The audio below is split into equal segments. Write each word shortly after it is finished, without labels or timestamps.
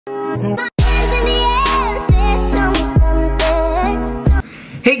Hey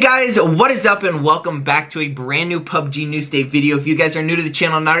guys, what is up and welcome back to a brand new PUBG New State video. If you guys are new to the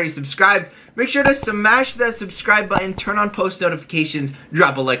channel and not already subscribed, make sure to smash that subscribe button, turn on post notifications,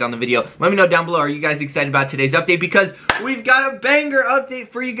 drop a like on the video. Let me know down below, are you guys excited about today's update? Because we've got a banger update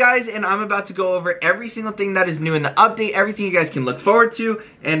for you guys, and I'm about to go over every single thing that is new in the update, everything you guys can look forward to,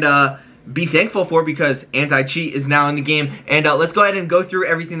 and be thankful for, because anti-cheat is now in the game. And let's go ahead and go through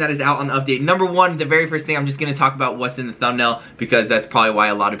everything that is out on the update. Number one, the very first thing, I'm just going to talk about what's in the thumbnail, because that's probably why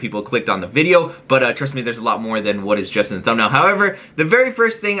a lot of people clicked on the video, but trust me, there's a lot more than what is just in the thumbnail. However, the very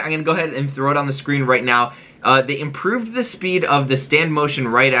first thing, I'm going to go ahead and throw it on the screen right now. They improved the speed of the stand motion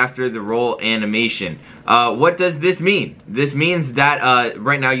right after the roll animation. What does this mean? This means that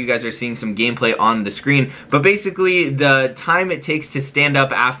right now you guys are seeing some gameplay on the screen, but basically the time it takes to stand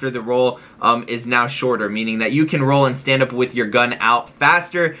up after the roll is now shorter, meaning that you can roll and stand up with your gun out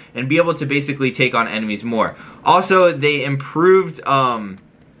faster and be able to basically take on enemies more. Also, they improved Also,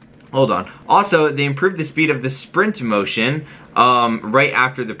 they improved the speed of the sprint motion right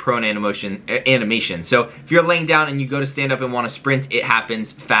after the prone animation. So if you're laying down and you go to stand up and want to sprint, it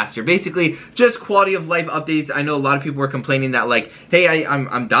happens faster. Basically, just quality of life updates. I know a lot of people were complaining that, like, hey,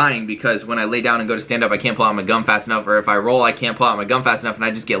 I'm dying because when I lay down and go to stand up, I can't pull out my gun fast enough, or if I roll, I can't pull out my gun fast enough and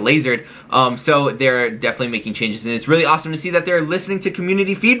I just get lasered. So they're definitely making changes, and it's really awesome to see that they're listening to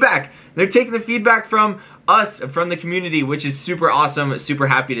community feedback. They're taking the feedback from us, from the community, which is super awesome, super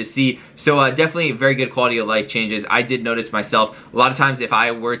happy to see. So definitely very good quality of life changes. I did notice myself, a lot of times if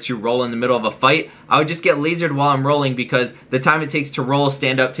I were to roll in the middle of a fight, I would just get lasered while I'm rolling, because the time it takes to roll,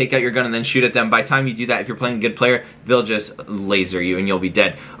 stand up, take out your gun, and then shoot at them, by the time you do that, if you're playing a good player, they'll just laser you and you'll be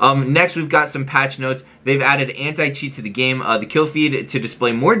dead. Next, we've got some patch notes. They've added anti-cheat to the game, the kill feed to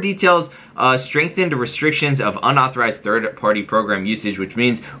display more details, strengthened restrictions of unauthorized third-party program usage, which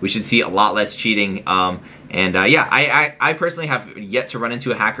means we should see a lot less cheating. Yeah, I personally have yet to run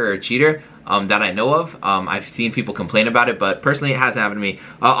into a hacker or a cheater that I know of. I've seen people complain about it, but personally it hasn't happened to me.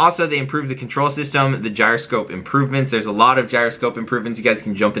 Also, they improved the control system, the gyroscope improvements. There's a lot of gyroscope improvements. You guys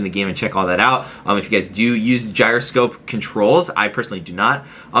can jump in the game and check all that out. If you guys do use gyroscope controls, I personally do not.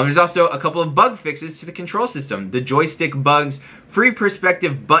 There's also a couple of bug fixes to the control system. The joystick bugs, free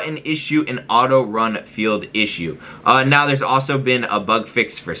perspective button issue, and auto run field issue. Now there's also been a bug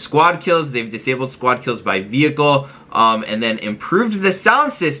fix for squad kills. They've disabled squad kills by vehicle, and then improved the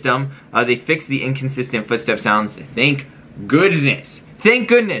sound system. They fixed the inconsistent footstep sounds. Thank goodness. Thank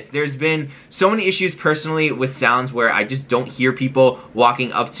goodness. There's been so many issues personally with sounds where I just don't hear people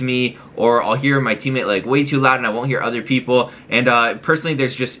walking up to me, or I'll hear my teammate like way too loud and I won't hear other people. And personally,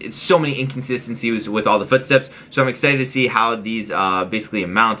 there's just so many inconsistencies with all the footsteps. So I'm excited to see how these basically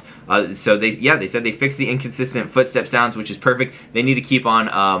amount. So they said they fixed the inconsistent footstep sounds, which is perfect. They need to keep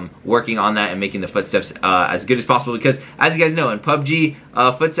on working on that and making the footsteps as good as possible, because as you guys know, in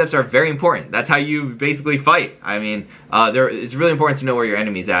PUBG, footsteps are very important. That's how you basically fight. I mean, it's really important to know where your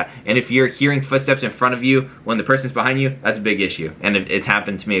enemy's at. And if you're hearing footsteps in front of you when the person's behind you, that's a big issue. And it's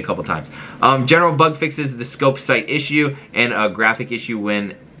happened to me a couple times. General bug fixes, the scope sight issue, and a graphic issue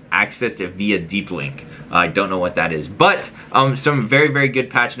when accessed via deep link. I don't know what that is, but some very, very good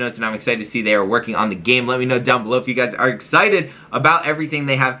patch notes, and I'm excited to see they are working on the game. Let me know down below if you guys are excited about everything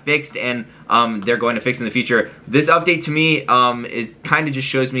they have fixed and they're going to fix in the future. This update to me is kind of just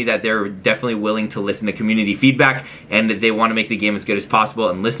shows me that they're definitely willing to listen to community feedback, and that they want to make the game as good as possible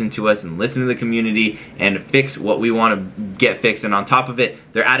and listen to us and listen to the community and fix what we want to get fixed. And on top of it,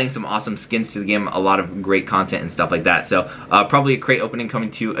 they're adding some awesome skins to the game, a lot of great content and stuff like that. So probably a crate opening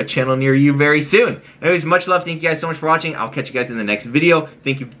coming to a channel near you very soon. Anyways, much love. Thank you guys so much for watching. I'll catch you guys in the next video.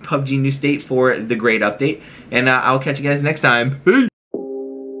 Thank you, PUBG New State, for the great update, and I'll catch you guys next time. Peace.